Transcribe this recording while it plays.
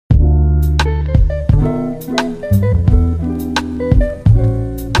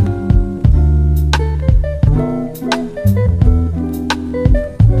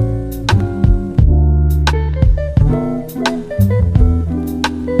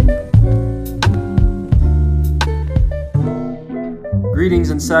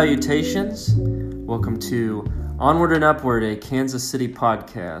and salutations. Welcome to Onward and Upward, a Kansas City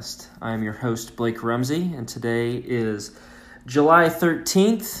podcast. I am your host, Blake Rumsey, and today is July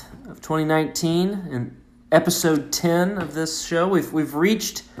 13th of 2019, and episode 10 of this show. We've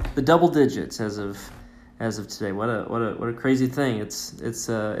reached the double digits as of today. What a crazy thing. It's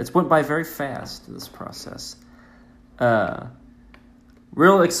went by very fast, this process.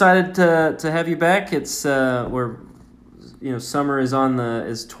 Real excited to have you back. It's summer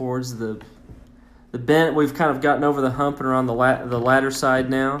is towards the bend. We've kind of gotten over the hump and are on the latter side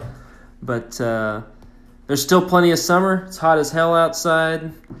now, but there's still plenty of summer. It's hot as hell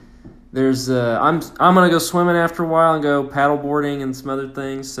outside. There's I'm gonna go swimming after a while and go paddle boarding and some other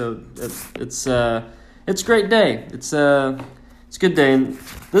things. So it's a great day. It's a good day. And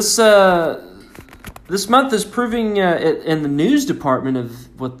this month is proving, in the news department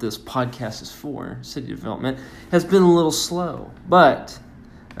of what this podcast is for, city development, has been a little slow. But,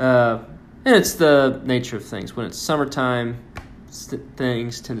 and it's the nature of things. When it's summertime,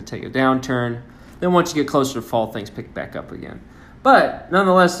 things tend to take a downturn. Then once you get closer to fall, things pick back up again. But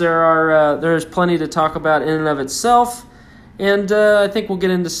nonetheless, there's plenty to talk about in and of itself. And I think we'll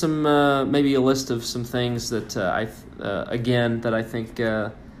get into some, maybe a list of some things that I think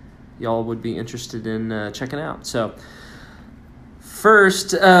y'all would be interested in checking out. So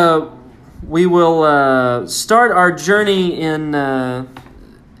first, we will start our journey in the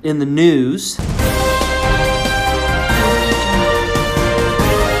news.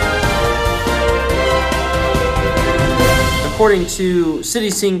 According to City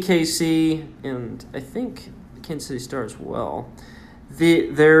Scene KC, and I think Kansas City Star as well,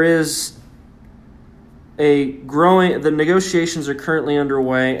 there is the negotiations are currently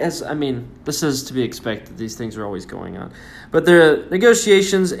underway. This is to be expected. These things are always going on. But the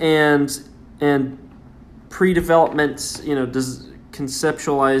negotiations and pre-development,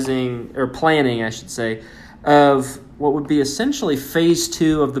 conceptualizing or planning, I should say, of what would be essentially phase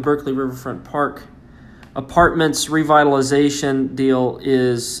 2 of the Berkeley Riverfront Park apartments revitalization deal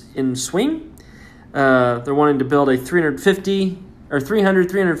is in swing. They're wanting to build a 350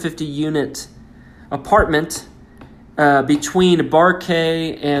 unit apartment between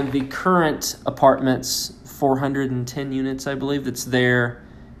Barkay and the current apartments, 410 units, I believe, that's there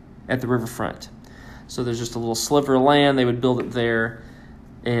at the riverfront. So there's just a little sliver of land. They would build it there.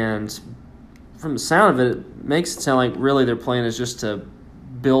 And from the sound of it makes it sound like really their plan is just to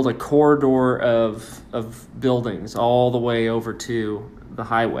build a corridor of buildings all the way over to the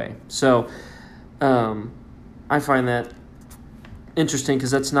highway. So I find that interesting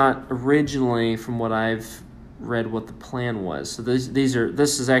because that's not originally, from what I've read, what the plan was. So this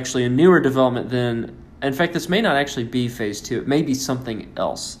is actually a newer development than. In fact, this may not actually be phase 2. It may be something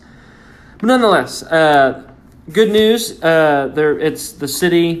else. But nonetheless, good news. It's the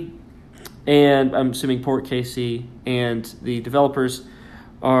city, and I'm assuming Port KC and the developers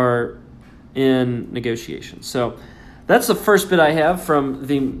are in negotiations. So that's the first bit I have from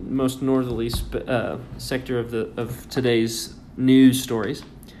the most northerly sector of today's news stories.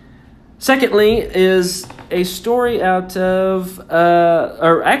 Secondly is a story out of,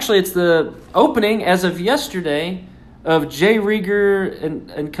 it's the opening as of yesterday of J. Rieger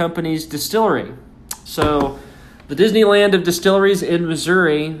and Company's distillery. So the Disneyland of distilleries in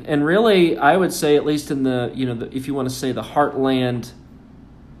Missouri, and really I would say at least in if you want to say the Heartland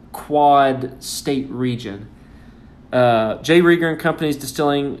Quad State region, J. Rieger and Company's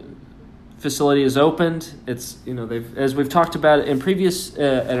distilling facility is opened. It's they've, as we've talked about in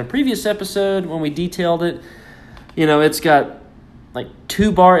at a previous episode when we detailed it. It's got like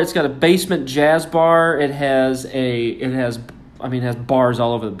 2 bars. It's got a basement jazz bar. It has bars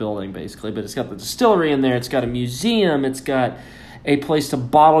all over the building basically, but it's got the distillery in there. It's got a museum. It's got a place to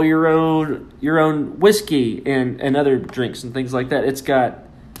bottle your own whiskey and other drinks and things like that. It's got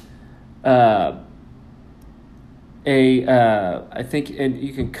I think, and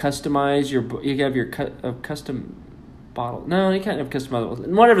you can customize you have your custom bottle. No, you can't have custom bottles.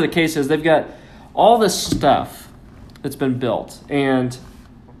 And whatever the case is, they've got all this stuff that's been built, and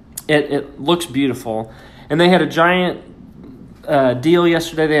it looks beautiful. And they had a giant deal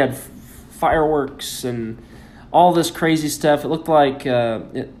yesterday. They had fireworks and all this crazy stuff. It looked like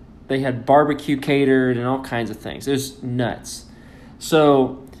they had barbecue catered and all kinds of things. It was nuts.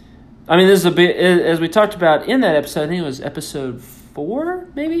 So this is a bit, as we talked about in that episode, I think it was episode 4,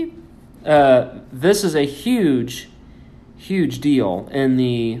 maybe? This is a huge, huge deal in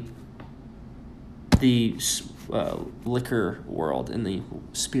the liquor world, in the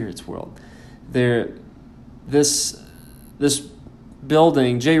spirits world. This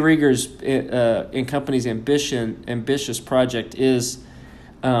building, J. Rieger's and Company's ambitious project is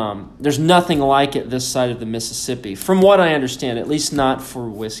There's nothing like it this side of the Mississippi, from what I understand, at least not for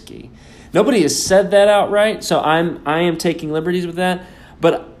whiskey. Nobody has said that outright, so I am taking liberties with that.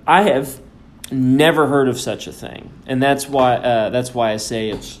 But I have never heard of such a thing, and that's why I say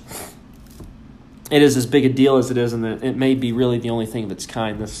it is as big a deal as it is, and it may be really the only thing of its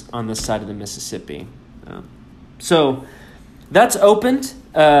kind on this side of the Mississippi. So that's opened.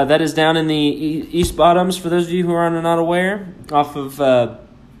 That is down in the East Bottoms, for those of you who are not aware, off of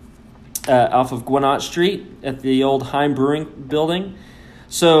Gwinnett Street at the old Heim Brewing building.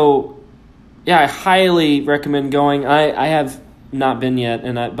 So, yeah, I highly recommend going. I have not been yet,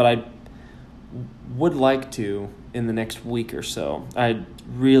 but I would like to in the next week or so. I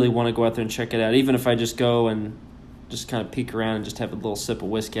really want to go out there and check it out, even if I just go and just kind of peek around and just have a little sip of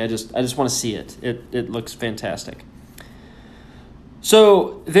whiskey. I just want to see it. It looks fantastic.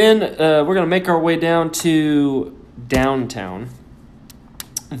 So then we're going to make our way down to downtown.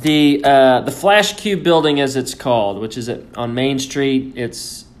 The Flash Cube building, as it's called, which is on Main Street.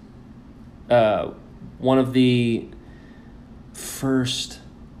 It's one of the first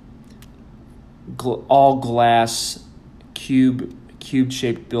all glass cube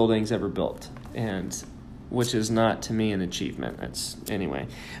shaped buildings ever built, and which is not, to me, an achievement. We'll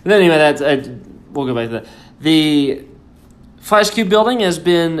go back to that. The Flash Cube building has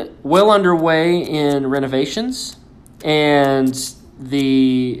been well underway in renovations, and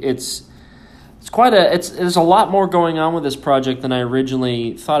there's a lot more going on with this project than I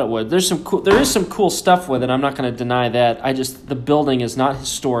originally thought it would. There is some cool stuff with it. I'm not going to deny that. The building is not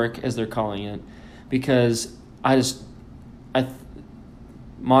historic, as they're calling it, because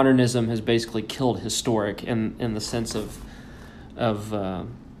modernism has basically killed historic in the sense of I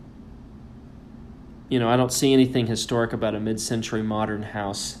don't see anything historic about a mid-century modern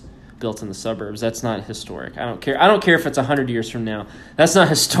house built in the suburbs. That's not historic. I don't care if it's 100 years from now. That's not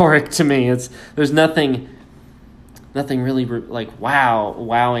historic to me. There's nothing really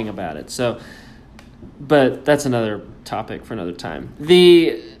wowing about it. So, but that's another topic for another time.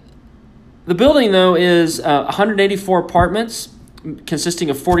 The building, though, is 184 apartments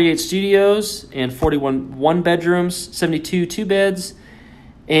consisting of 48 studios and 41 one-bedrooms, 72 two-beds,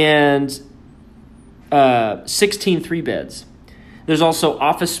 and 16 three-beds. There's also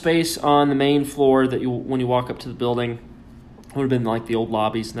office space on the main floor that when you walk up to the building, would have been like the old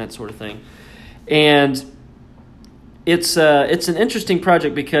lobbies and that sort of thing. And it's an interesting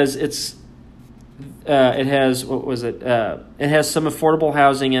project because it has it has some affordable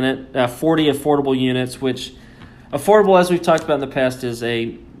housing in it, 40 affordable units, which affordable, as we've talked about in the past, is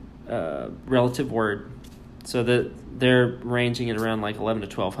a relative word. So that they're ranging at around like 1,100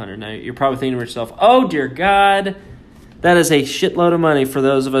 to 1,200. Now you're probably thinking to yourself, "Oh dear God, that is a shitload of money for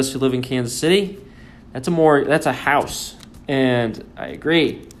those of us who live in Kansas City. That's a house," and I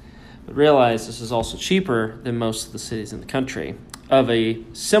agree. But realize this is also cheaper than most of the cities in the country of a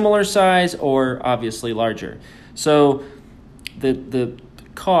similar size or obviously larger. So the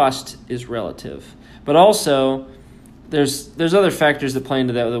cost is relative, but also there's other factors that play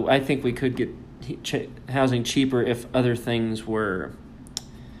into that. I think we could get housing cheaper if other things were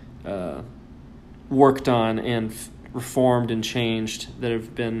worked on and reformed and changed that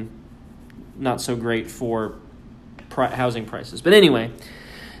have been not so great for housing prices. But anyway,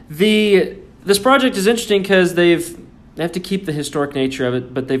 this project is interesting because they have to keep the historic nature of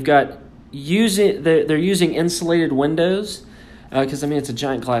it, but they're using insulated windows because it's a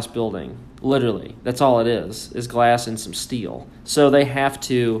giant glass building. Literally, that's all it is glass and some steel. So they have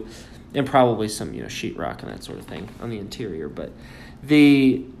to, and probably some sheetrock and that sort of thing on the interior. But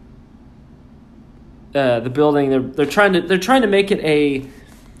the building, they're trying to make it a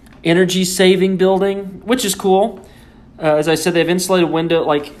energy saving building, which is cool. As I said, they have insulated windows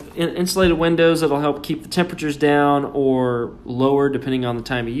that'll help keep the temperatures down or lower depending on the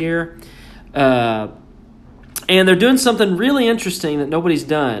time of year. And they're doing something really interesting that nobody's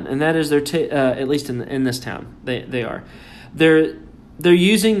done, and that is at least in this town they are. They're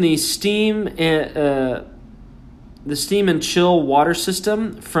using the steam and chill water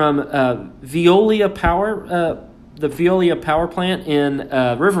system from Veolia Power, the Veolia Power Plant in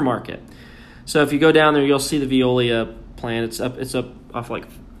River Market. So if you go down there, you'll see the Veolia plant. It's up off like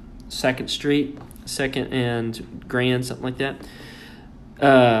 2nd Street, 2nd and Grand, something like that.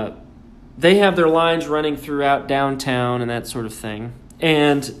 They have their lines running throughout downtown and that sort of thing.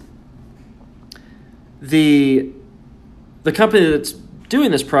 And the company that's doing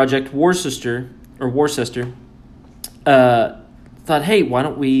this project, Worcester, thought, hey, why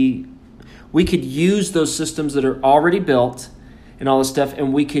don't we could use those systems that are already built and all this stuff,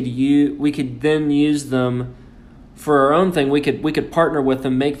 and we could then use them for our own thing, we could partner with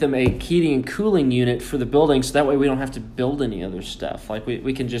them, make them a heating and cooling unit for the building, so that way we don't have to build any other stuff. Like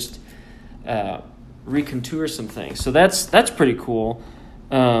we can just recontour some things. So that's pretty cool.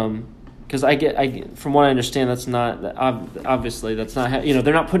 Because I get from what I understand, that's not obviously that's not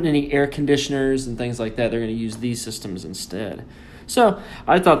they're not putting any air conditioners and things like that. They're going to use these systems instead. So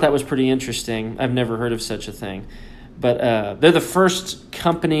I thought that was pretty interesting. I've never heard of such a thing. But they're the first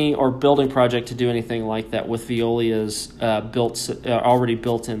company or building project to do anything like that with Veolia's already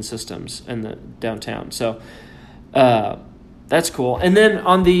built-in systems in the downtown. So that's cool. And then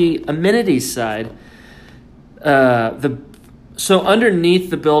on the amenities side, so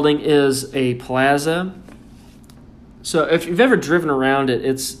underneath the building is a plaza. So if you've ever driven around it,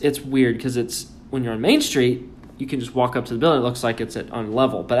 it's weird because it's when you're on Main Street, you can just walk up to the building. It looks like it's on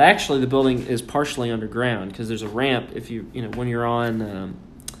level, but actually the building is partially underground because there's a ramp. If when you're on,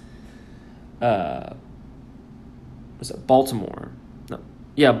 was it Baltimore? No,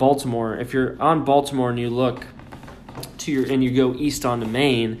 yeah, Baltimore. If you're on Baltimore and you look and you go east onto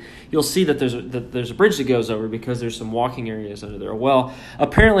Main, you'll see that there's a bridge that goes over because there's some walking areas under there. Well,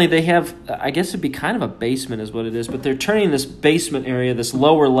 apparently they have, I guess it'd be kind of a basement is what it is, but they're turning this basement area, this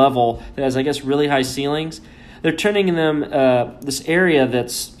lower level that has, I guess, really high ceilings. They're turning them this area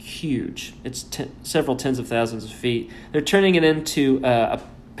that's huge. It's several tens of thousands of feet. They're turning it into a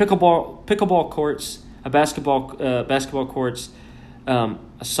pickleball courts, a basketball courts, a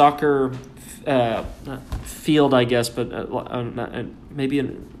soccer field, I guess, but maybe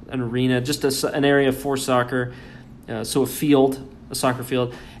an arena, just an area for soccer. So a soccer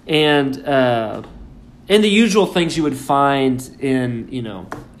field, and the usual things you would find in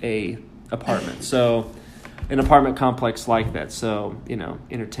a apartment. So an apartment complex like that. So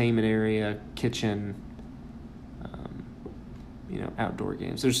entertainment area, kitchen, outdoor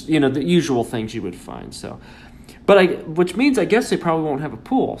games. There's the usual things you would find. So. Which means I guess they probably won't have a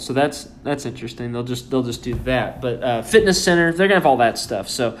pool, so that's interesting. They'll just do that. But fitness center, they're gonna have all that stuff.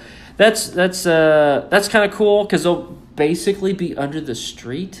 So that's kind of cool because they'll basically be under the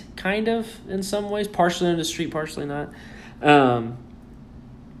street, kind of in some ways, partially under the street, partially not.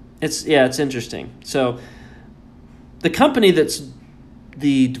 It's interesting. So the company that's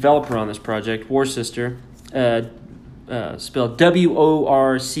the developer on this project, Worcester, spelled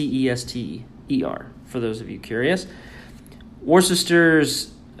Worcester. For those of you curious,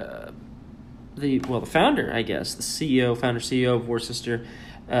 Worcester's the founder, I guess, the CEO of Worcester,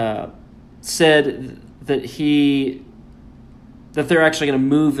 said that they're actually going to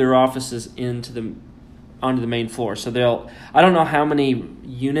move their offices onto the main floor. So I don't know how many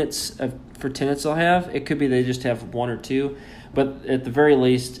units for tenants they'll have. It could be they just have one or two, but at the very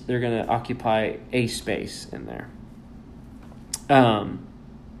least, they're going to occupy a space in there.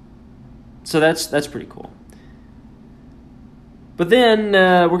 So that's pretty cool. But then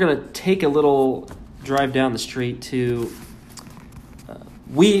we're going to take a little drive down the street to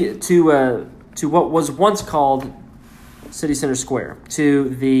what was once called City Center Square, to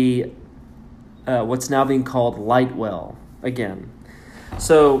the what's now being called Lightwell again.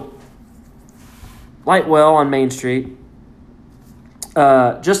 So Lightwell on Main Street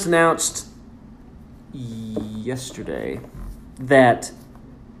just announced yesterday that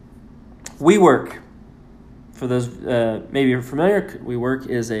WeWork, for those maybe you're familiar, WeWork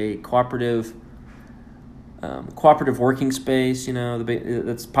is a cooperative working space.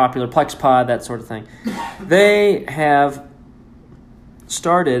 That's popular, PlexPod, that sort of thing. They have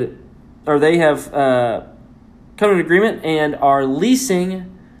started, or they have come to an agreement and are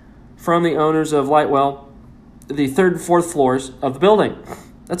leasing from the owners of Lightwell the third and fourth floors of the building.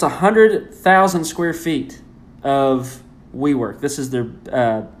 That's 100,000 square feet of WeWork. This is their.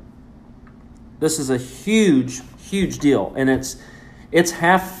 This is a huge deal, and it's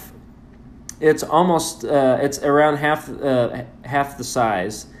around half the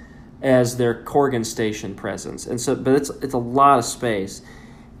size as their Corrigan Station presence, and so but it's a lot of space,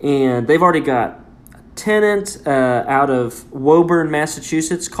 and they've already got a tenant out of Woburn,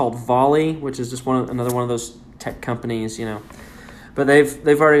 Massachusetts called Volley, which is just another one of those tech companies, But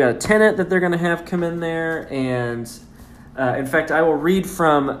they've already got a tenant that they're going to have come in there, and in fact, I will read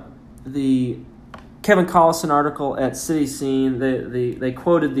from the Kevin Collison article at City Scene. They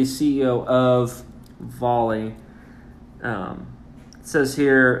quoted the CEO of Volley. It says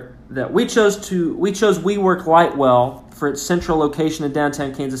here that we chose WeWork Lightwell for its central location in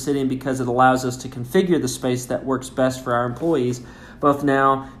downtown Kansas City, and because it allows us to configure the space that works best for our employees, both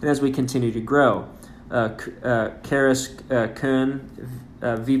now and as we continue to grow. Karis Kuhn,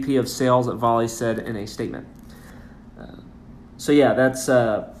 VP of Sales at Volley, said in a statement. So yeah, that's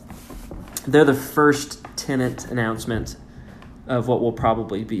they're the first tenant announcement of what will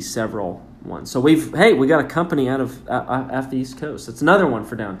probably be several ones. So we got a company out of the East Coast. It's another one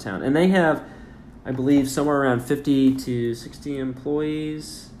for downtown, and they have, I believe, somewhere around 50 to 60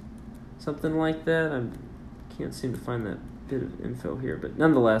 employees, something like that. I can't seem to find that bit of info here, but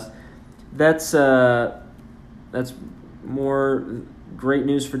nonetheless, that's more great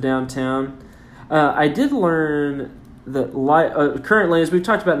news for downtown. I did learn that currently, as we've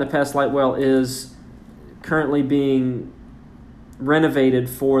talked about in the past, Lightwell is currently being renovated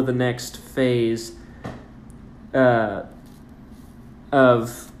for the next phase of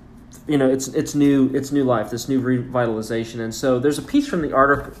its new life, this new revitalization. And so there's a piece from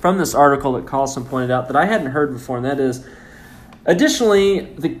this article that Carlson pointed out that I hadn't heard before, and that is, additionally,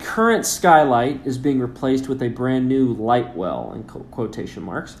 the current skylight is being replaced with a brand new Lightwell, in quotation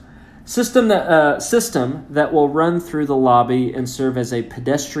marks, system that will run through the lobby and serve as a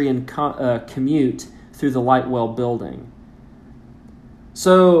pedestrian commute through the Lightwell building.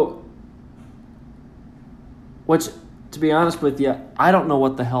 So, which, to be honest with you, I don't know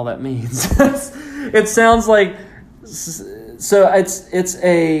what the hell that means. It sounds like, so it's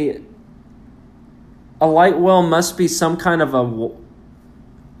a Lightwell must be some kind of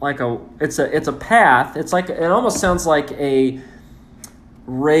it's a path. It's like, it almost sounds like a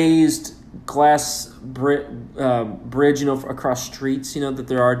raised glass bridge, across streets, that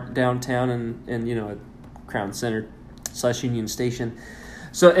there are downtown and at Crown Center / Union Station.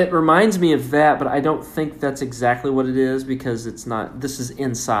 So it reminds me of that, but I don't think that's exactly what it is, because it's not. This is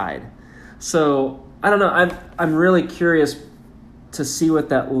inside. So I don't know. I'm really curious to see what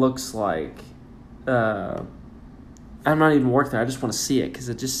that looks like. I'm not even working there. I just want to see it because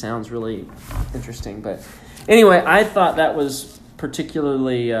it just sounds really interesting. But anyway, I thought that was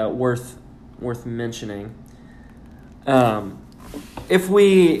particularly worth mentioning. If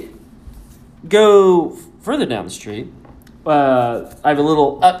we go further down the street, I have a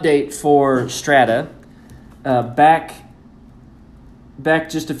little update for Strata. Back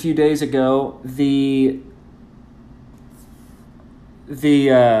just a few days ago, the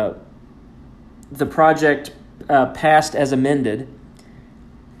project passed as amended,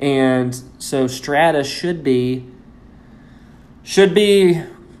 and so Strata should be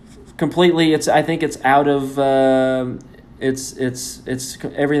completely. I think it's out of. It's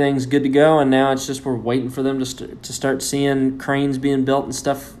everything's good to go, and now it's just we're waiting for them to start seeing cranes being built and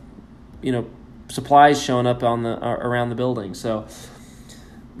stuff, supplies showing up around the building. So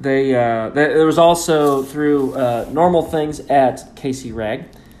there was also through normal things at Casey Ragg.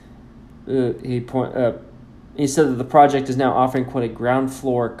 He said that the project is now offering quite a ground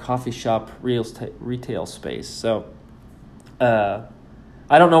floor coffee shop retail space. So I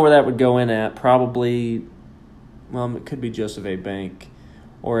don't know where that would go in at. Probably. Well, it could be Joseph A. Bank,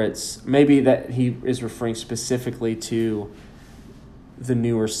 or it's maybe that he is referring specifically to the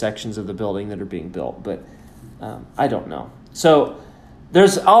newer sections of the building that are being built, but I don't know. So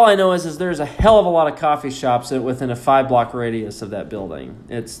all I know is there's a hell of a lot of coffee shops within a 5-block radius of that building.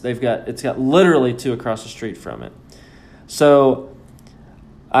 It's got literally 2 across the street from it. So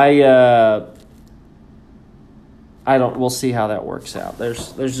we'll see how that works out.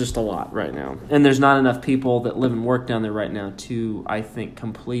 There's just a lot right now. And there's not enough people that live and work down there right now to, I think,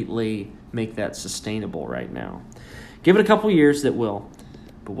 completely make that sustainable right now. Give it a couple years, that will,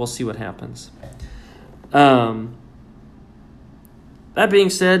 but we'll see what happens. That being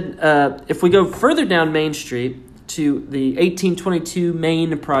said, if we go further down Main Street to the 1822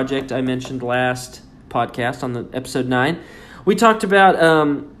 Main project I mentioned last podcast on the episode 9, we talked about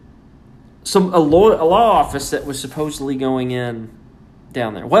a law office that was supposedly going in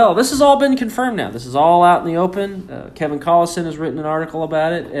down there. Well, this has all been confirmed now. This is all out in the open. Kevin Collison has written an article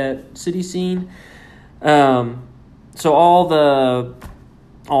about it at City Scene. So all the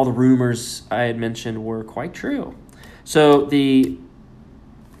rumors I had mentioned were quite true. So the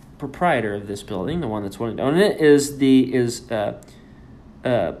proprietor of this building, the one that's wanting to own it, is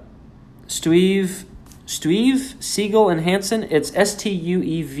Stueve, Siegel, and Hansen. It's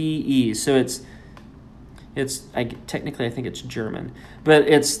Stueve. So it's technically I think it's German, but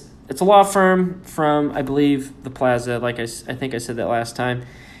it's a law firm from, I believe, the Plaza. Like I think I said that last time,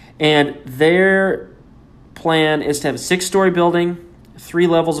 and their plan is to have a 6-story building, 3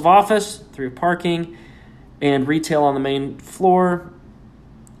 levels of office, 3 of parking, and retail on the main floor.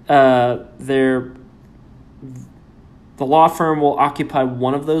 The law firm will occupy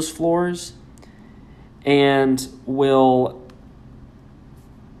one of those floors and will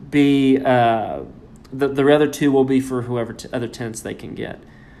be the other 2 will be for whoever other tenants they can get.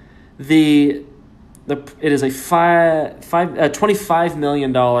 It is a $25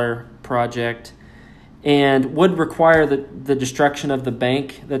 million project, and would require the destruction of the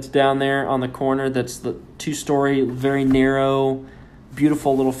bank that's down there on the corner. That's the 2-story, very narrow,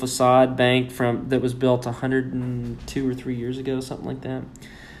 beautiful little facade bank that was built 102 or 3 years ago, something like that.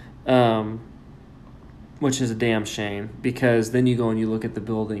 Which is a damn shame, because then you go and you look at the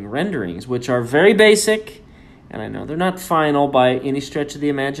building renderings, which are very basic, and I know they're not final by any stretch of the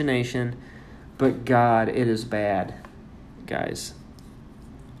imagination, but God, it is bad, guys.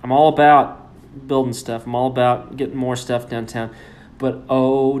 I'm all about building stuff. I'm all about getting more stuff downtown. But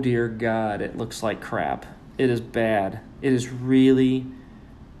oh dear God, it looks like crap. It is bad. It is really,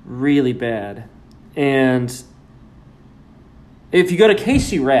 really bad. And if you go to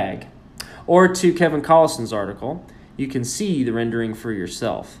Casey Rag or to Kevin Collison's article, you can see the rendering for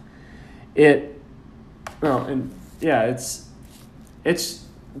yourself. It's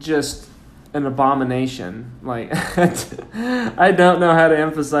just an abomination. Like, I don't know how to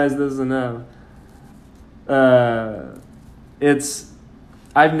emphasize this enough.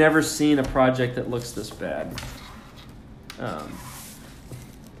 I've never seen a project that looks this bad.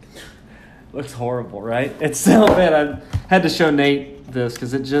 Looks horrible, right? It's so bad. I had to show Nate this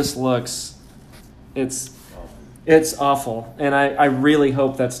because it just looks, it's awful. And I really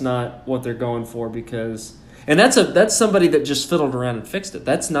hope that's not what they're going for, because, and that's somebody that just fiddled around and fixed it.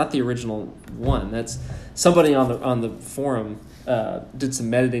 That's not the original one. That's somebody on the forum did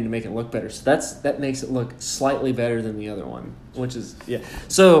some editing to make it look better. So that makes it look slightly better than the other one, which is, yeah.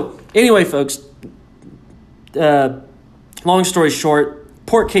 So anyway, folks, long story short,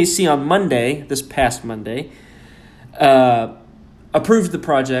 Port KC on Monday, this past Monday, approved the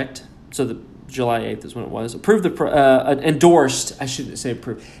project. So July 8th is when it was. Endorsed, I shouldn't say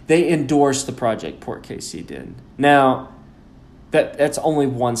approved. They endorsed the project, Port KC did. Now, that's only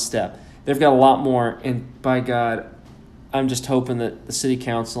one step. They've got a lot more, and by God, I'm just hoping that the city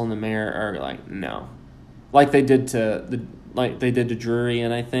council and the mayor are like, no. Like they did to Drury,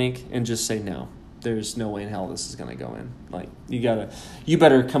 and I think, and just say no. There's no way in hell this is going to go in. Like, you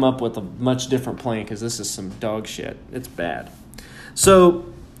better come up with a much different plan, because this is some dog shit. It's bad. So,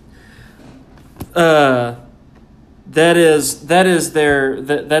 that's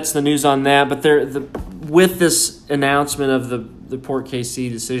the news on that. But with this announcement of the Port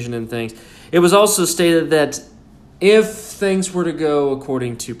KC decision and things, it was also stated that if things were to go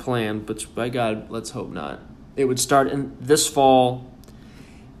according to plan, but by God, let's hope not, it would start in this fall,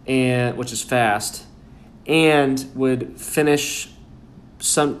 which is fast, and would finish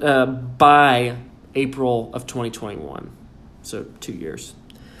by April of 2021, so 2 years.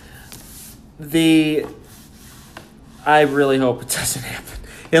 I really hope it doesn't happen.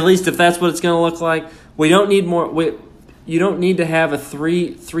 At least if that's what it's going to look like. We don't need more. You don't need to have a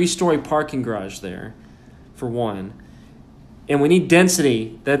three-story parking garage there, for one, and we need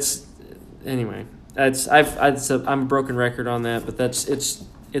density. Anyway. I'm a broken record on that, but it's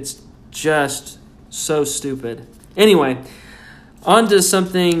just so stupid. Anyway, on to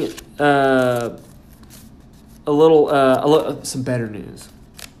something some better news.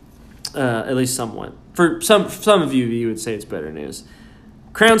 At least somewhat. For some of you would say it's better news.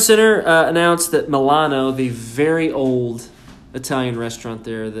 Crown Center announced that Milano, the very old Italian restaurant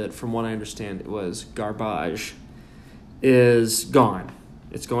there that, from what I understand, it was garbage, is gone.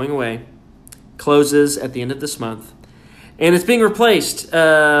 It's going away. Closes at the end of this month. And it's being replaced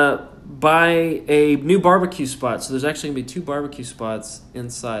by a new barbecue spot. So there's actually going to be 2 barbecue spots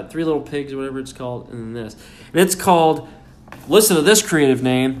inside. 3 Little Pigs, or whatever it's called, and then this. And it's called, listen to this creative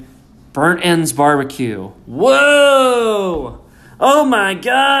name, Burnt Ends Barbecue. Whoa! Oh my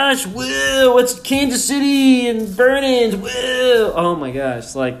gosh! Whoa! It's Kansas City and Burnt Ends. Whoa! Oh my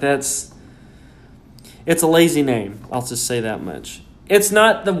gosh! It's a lazy name. I'll just say that much. It's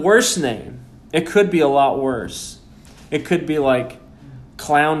not the worst name. It could be a lot worse. It could be like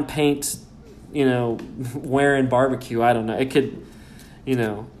clown paint, wearing barbecue. I don't know. It could,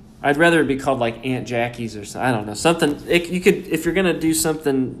 I'd rather it be called like Aunt Jackie's or something. I don't know. Something, if you're going to do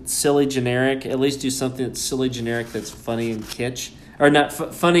something silly generic, at least do something that's silly generic that's funny and kitsch. Or not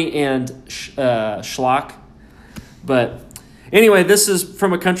funny and schlock. But anyway, this is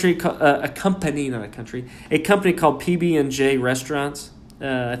from a company called PB&J Restaurants.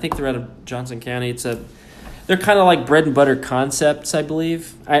 I think they're out of Johnson County. They're kind of like bread and butter concepts, I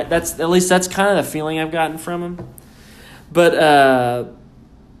believe. That's kind of the feeling I've gotten from them. But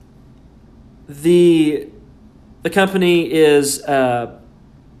the company is going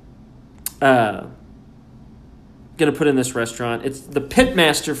to put in this restaurant. It's the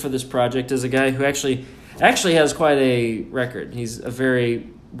pitmaster for this project is a guy who actually has quite a record. He's a very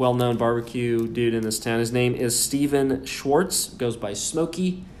well-known barbecue dude in this town. His name is Steven Schwartz. Goes by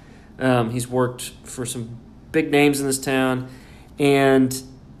Smokey. He's worked for some big names in this town, and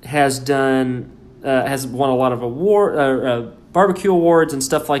has won a lot of barbecue awards and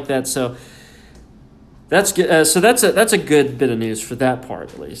stuff like that. So that's good. So that's a good bit of news for that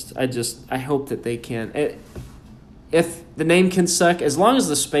part, at least. I hope that they can. If the name can suck, as long as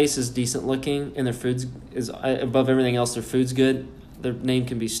the space is decent looking and their food's is above everything else, their food's good. Their name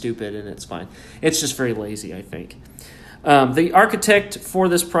can be stupid and it's fine. It's just very lazy, I think. The architect for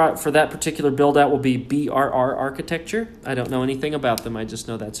that particular build out will be BRR Architecture. I don't know anything about them. I just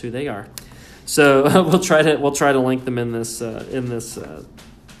know that's who they are. So we'll try to link them in the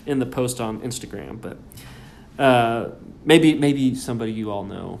post on Instagram. But maybe somebody you all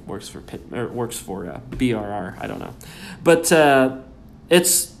know works for BRR. I don't know, but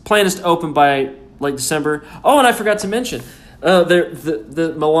its plan is to open by late December. Oh, and I forgot to mention.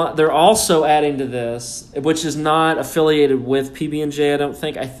 They're also adding to this, which is not affiliated with PB&J. I don't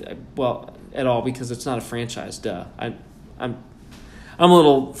think at all, because it's not a franchise. Duh. I'm a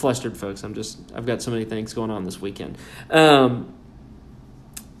little flustered, folks. I've got so many things going on this weekend. There's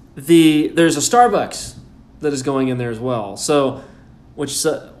a Starbucks that is going in there as well. So, which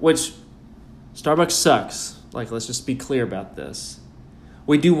Starbucks sucks. Like, let's just be clear about this.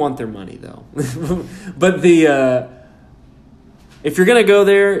 We do want their money though, but if you're gonna go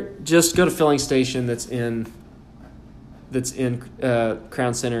there, just go to filling station that's in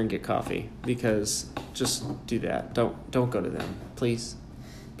Crown Center and get coffee, because just do that. Don't go to them, please.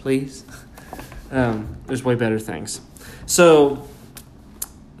 There's way better things. So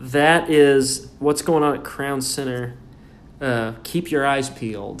that is what's going on at Crown Center. Keep your eyes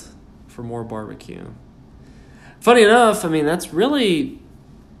peeled for more barbecue. Funny enough, I mean, it's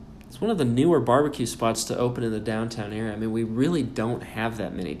one of the newer barbecue spots to open in the downtown area. I mean, we really don't have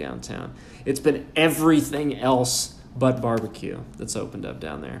that many downtown. It's been everything else but barbecue that's opened up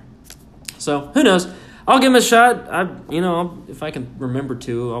down there. So who knows? I'll give them a shot. If I can remember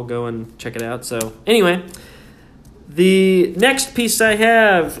to, I'll go and check it out. So anyway, the next piece I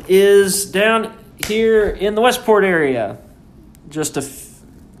have is down here in the Westport area, just a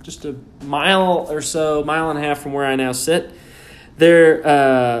mile or so, mile and a half from where I now sit.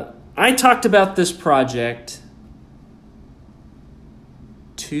 There, I talked about this project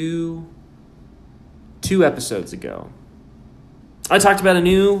two episodes ago. I talked about a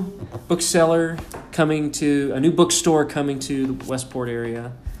new bookstore coming to the Westport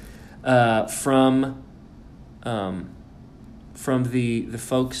area from the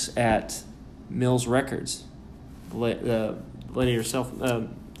folks at Mills Records. The lady herself,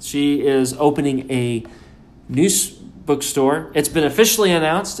 she is opening a new bookstore. It's been officially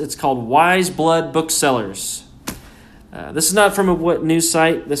announced. It's called Wise Blood Booksellers. This is not from a news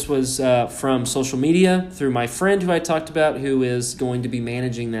site. This was from social media through my friend who I talked about, who is going to be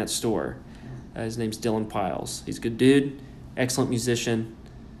managing that store. His name's Dylan Piles. He's a good dude, excellent musician,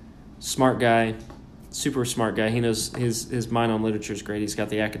 smart guy, super smart guy. He knows his mind on literature is great. He's got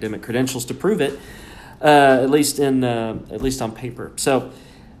the academic credentials to prove it, at least on paper. So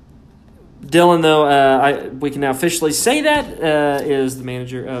Dylan, though, we can now officially say that is the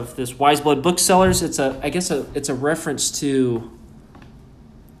manager of this Wise Blood Booksellers. It's a reference to.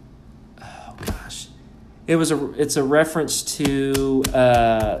 Oh gosh, it's a reference to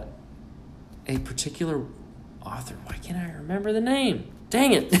a particular author. Why can't I remember the name?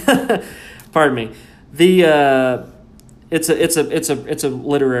 Dang it! Pardon me. It's a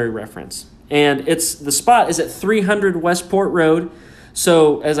literary reference, and the spot is at 300 Westport Road.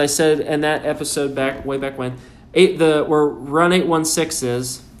 So, as I said in that episode way back when, where Run 816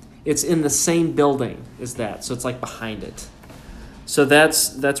 is, it's in the same building as that. So it's like behind it. So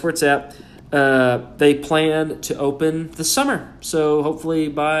that's where it's at. They plan to open this summer, so hopefully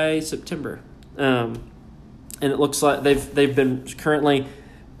by September. And it looks like they've been currently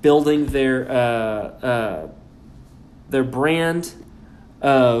building their brand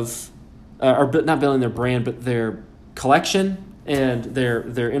of, or not building their brand, but their collection and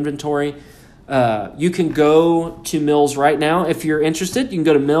their inventory. You can go to Mills right now if you're interested. You can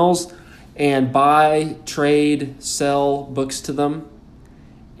go to Mills and buy, trade, sell books to them.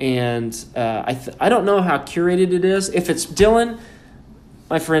 And I don't know how curated it is. If it's Dylan,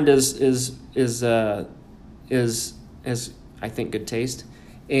 my friend is I think good taste,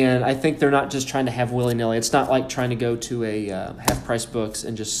 and I think they're not just trying to have willy-nilly. It's not like trying to go to a half-price books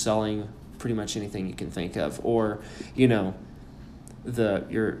and just selling pretty much anything you can think of, or your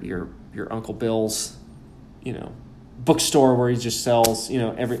Uncle Bill's, bookstore where he just sells,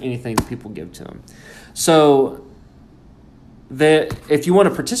 anything that people give to him. So if you want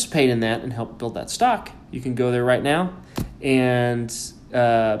to participate in that and help build that stock, you can go there right now and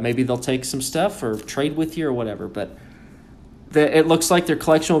maybe they'll take some stuff or trade with you or whatever. But it looks like their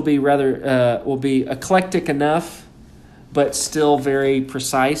collection will be eclectic enough, but still very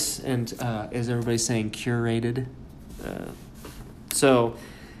precise and, as everybody's saying, curated. So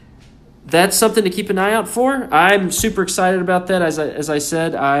that's something to keep an eye out for. I'm super excited about that. As I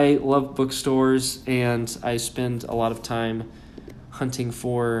said, I love bookstores, and I spend a lot of time hunting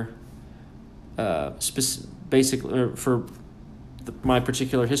for my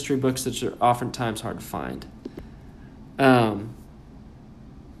particular history books that are oftentimes hard to find.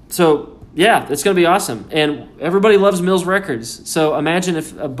 So yeah, it's going to be awesome, and everybody loves Mills Records. So imagine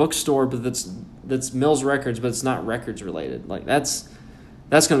if a bookstore, but that's Mills Records, but it's not records related. Like that's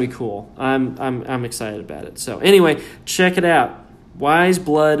going to be cool. I'm excited about it. So anyway, check it out. Wise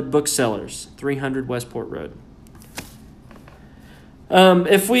Blood Booksellers, 300 Westport Road. I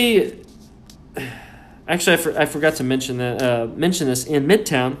forgot to mention this in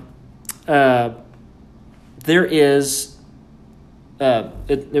Midtown. There is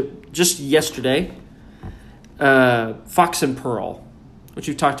just yesterday, Fox and Pearl, which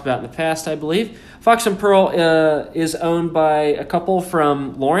you've talked about in the past, I believe. Fox and Pearl is owned by a couple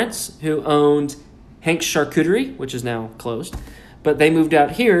from Lawrence who owned Hank's Charcuterie, which is now closed. But they moved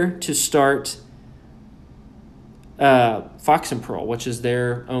out here to start Fox and Pearl, which is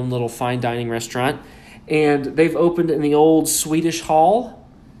their own little fine dining restaurant. And they've opened in the old Swedish Hall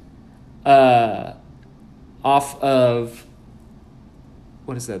off of,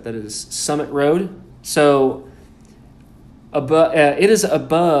 what is that? That is Summit Road. So it is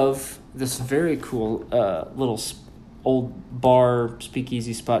above this very cool little old bar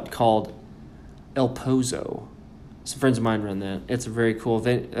speakeasy spot called El Pozo. Some friends of mine run that. It's a very cool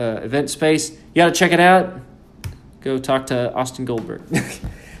event space. You got to check it out. Go talk to Austin Goldberg.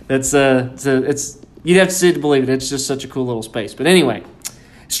 It's you'd have to see it to believe it. It's just such a cool little space. But anyway,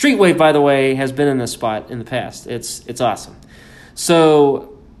 Streetwave, by the way, has been in this spot in the past. It's awesome.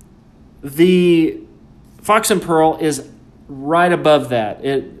 So the Fox and Pearl is right above that.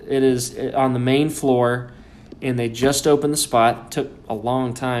 It is on the main floor, and they just opened the spot. It took a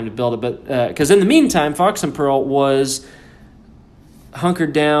long time to build it, but because in the meantime, Fox and Pearl was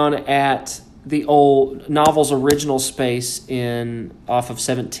hunkered down at the old Novel's original space off of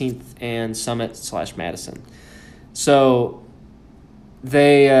 17th and Summit/Madison. So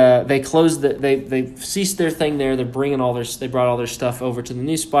they closed they ceased their thing there. They're bringing they brought all their stuff over to the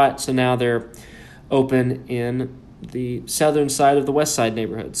new spot. So now they're open in the southern side of the West Side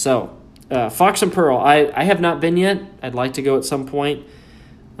neighborhood. So Fox and Pearl, I have not been yet. I'd like to go at some point.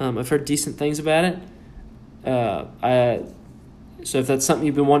 I've heard decent things about it. So if that's something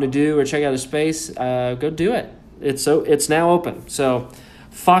you've been wanting to do or check out a space, go do it. It's now open. So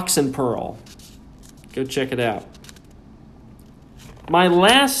Fox and Pearl, go check it out. My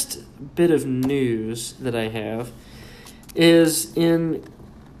last bit of news that I have is in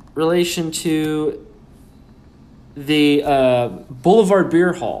relation to the Boulevard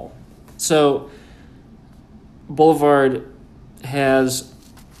Beer Hall. So Boulevard has,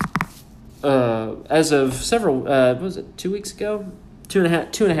 as of several, what was it, 2 weeks ago? Two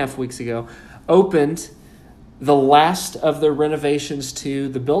and a half weeks ago, opened the last of their renovations to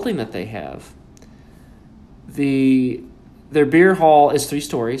the building that they have. Their beer hall is 3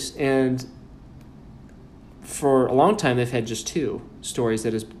 stories, and for a long time they've had just 2 stories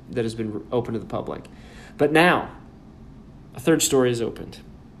that has been open to the public. But now, a 3rd story is opened.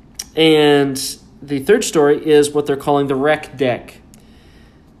 And the 3rd story is what they're calling the rec deck.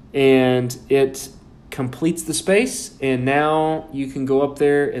 And it completes the space, and now you can go up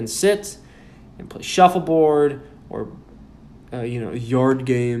there and sit and play shuffleboard or yard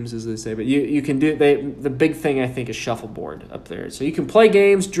games, as they say. But you can do the big thing, I think, is shuffleboard up there. So you can play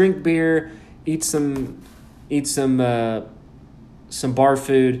games, drink beer, eat some bar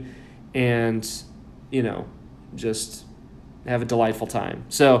food, and just have a delightful time.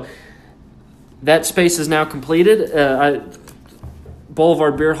 So that space is now completed.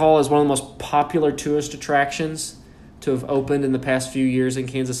 Boulevard Beer Hall is one of the most popular tourist attractions to have opened in the past few years in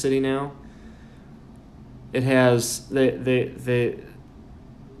Kansas City now. It has they're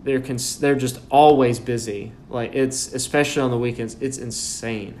just always busy. Like, it's, especially on the weekends, it's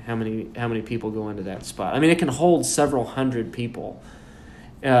insane how many people go into that spot. I mean, it can hold several hundred people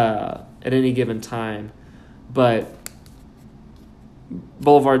at any given time. But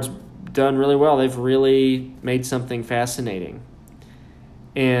Boulevard's done really well. They've really made something fascinating.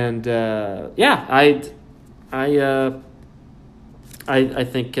 And I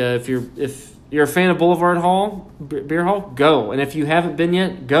think if you're a fan of Boulevard Hall, Beer Hall, go. And if you haven't been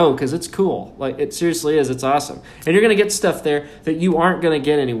yet, go, because it's cool. Like, it seriously is. It's awesome. And you're going to get stuff there that you aren't going to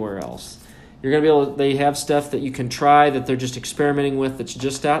get anywhere else. You're going to be able to, they have stuff that you can try that they're just experimenting with that's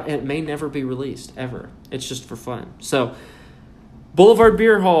just out, and it may never be released, ever. It's just for fun. So, Boulevard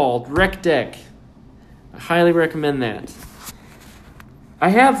Beer Hall, Rec Deck. I highly recommend that. I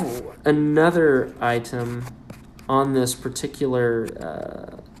have another item on this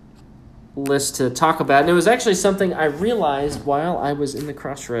particular list to talk about, and it was actually something I realized while I was in the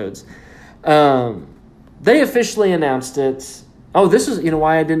Crossroads. They officially announced it. Oh, this is,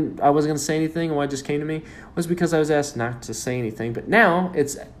 why I wasn't going to say anything, and why it just came to me, was because I was asked not to say anything, but now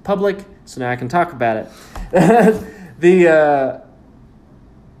it's public, so now I can talk about it.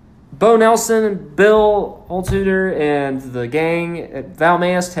 Bo Nelson and Bill Holtuder and the gang at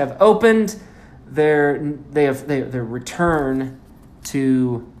Valmaist have opened their return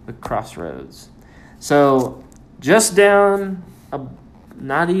to the Crossroads. So just down,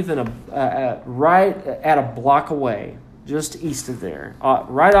 right at a block away, just east of there,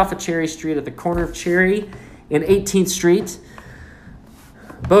 right off of Cherry Street at the corner of Cherry and 18th Street.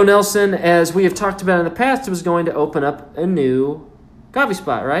 Bo Nelson, as we have talked about in the past, was going to open up a new coffee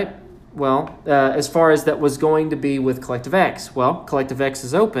spot, right? Well, as far as that was going to be with Collective X. Well, Collective X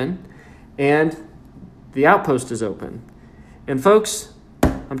is open, and the Outpost is open. And folks,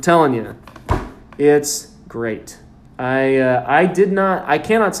 I'm telling you, it's great. I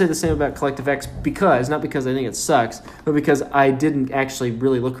cannot say the same about Collective X not because I think it sucks, but because I didn't actually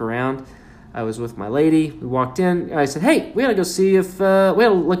really look around. I was with my lady. We walked in, and I said, hey, we got to go see if, we got to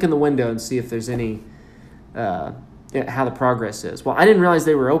look in the window and see if there's any, how the progress is. Well, I didn't realize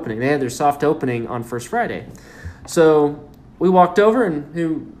they were opening. They had their soft opening on First Friday. So we walked over, and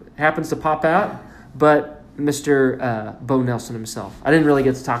who happens to pop out but Mr. Bo Nelson himself. I didn't really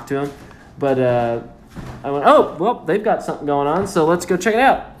get to talk to him, but I went, oh, well, they've got something going on, so let's go check it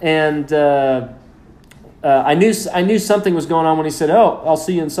out. And I knew something was going on when he said, oh, I'll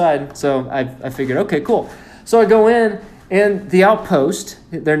see you inside. So I figured, okay, cool. So I go in, and the Outpost,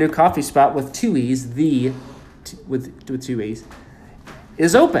 their new coffee spot with two E's, with two E's,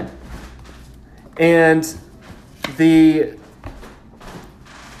 is open. And the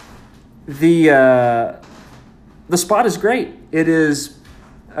spot is great. It is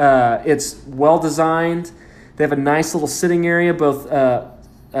it's well designed. They have a nice little sitting area, both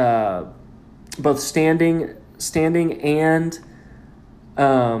standing and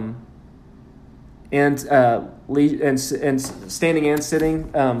standing and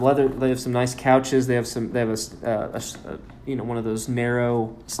sitting. Leather. They have some nice couches. They have one of those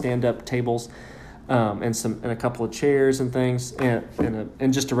narrow stand-up tables, and a couple of chairs and things,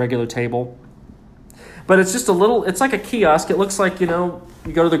 and just a regular table. But it's just it's like a kiosk. It looks like, you go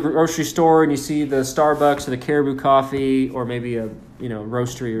to the grocery store and you see the Starbucks or the Caribou Coffee or maybe a,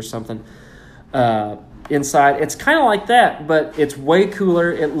 roastery or something inside. It's kind of like that, but it's way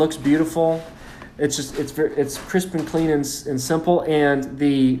cooler. It looks beautiful. It's crisp and clean and simple. And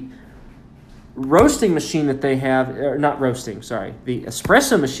the roasting machine that they have, or not roasting, sorry, the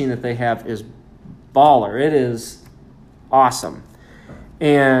espresso machine that they have is baller. It is awesome.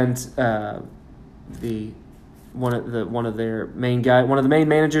 And one of the main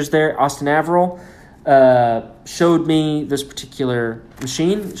managers there, Austin Averill, showed me this particular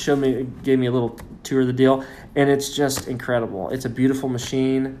machine. Gave me a little tour of the deal, and it's just incredible. It's a beautiful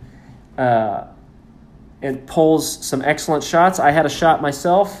machine. It pulls some excellent shots. I had a shot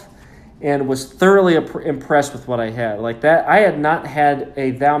myself and was thoroughly impressed with what I had. Like that, I had not had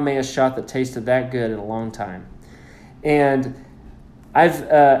a Valmaist shot that tasted that good in a long time. And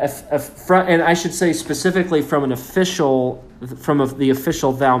and I should say specifically from the official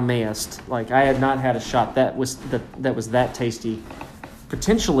Valmaist. Like, I had not had a shot that was that tasty,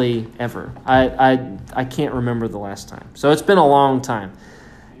 potentially ever. I can't remember the last time. So it's been a long time,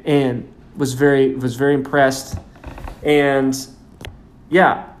 and was very impressed. And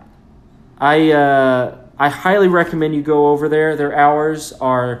yeah, I highly recommend you go over there. Their hours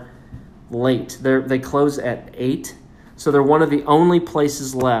are late. They close at 8. So they're one of the only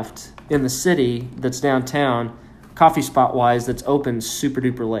places left in the city that's downtown, coffee spot wise, that's open super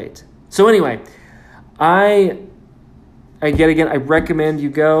duper late. So anyway, I recommend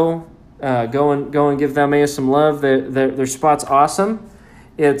you go and give Valmaist some love. Their spot's awesome.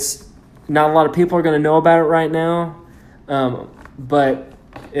 It's not a lot of people are going to know about it right now, but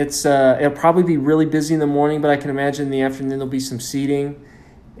it'll probably be really busy in the morning. But I can imagine in the afternoon there'll be some seating.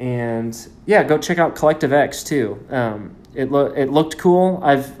 And yeah, go check out Collective X too. It looked cool.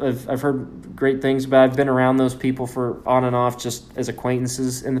 I've heard great things about it. I've been around those people for on and off just as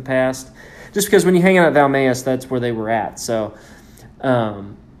acquaintances in the past. just because when you hang out at Valmaeus, that's where they were at. So,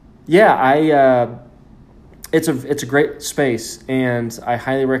 it's a great space, and I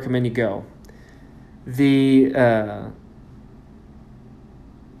highly recommend you go.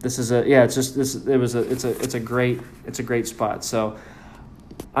 It's a great spot. So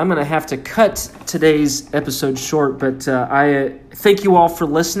I'm going to have to cut today's episode short, but I thank you all for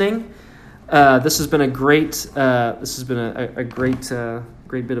listening. This has been a great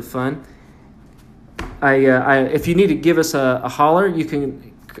great bit of fun. If you need to give us a holler, you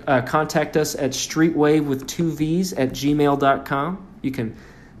can contact us at streetwave@gmail.com. You can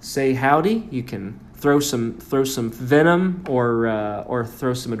say howdy. You can throw some venom or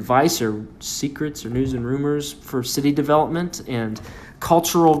throw some advice or secrets or news and rumors for city development and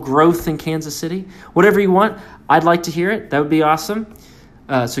cultural growth in Kansas City. Whatever you want, I'd like to hear it. That would be awesome.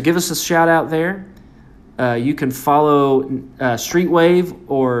 So give us a shout out there. You can follow Streetwave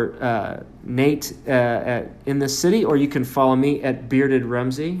or Nate in the city, or you can follow me at Bearded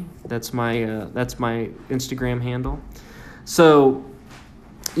Rumsey. That's my Instagram handle. So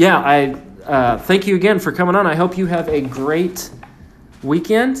yeah, I thank you again for coming on. I hope you have a great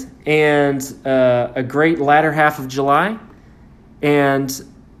weekend and a great latter half of July. And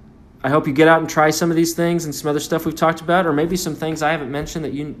I hope you get out and try some of these things and some other stuff we've talked about, or maybe some things I haven't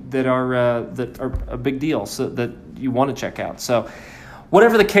mentioned that are a big deal, so that you want to check out. So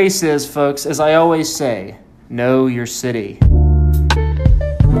whatever the case is, folks, as I always say, know your city.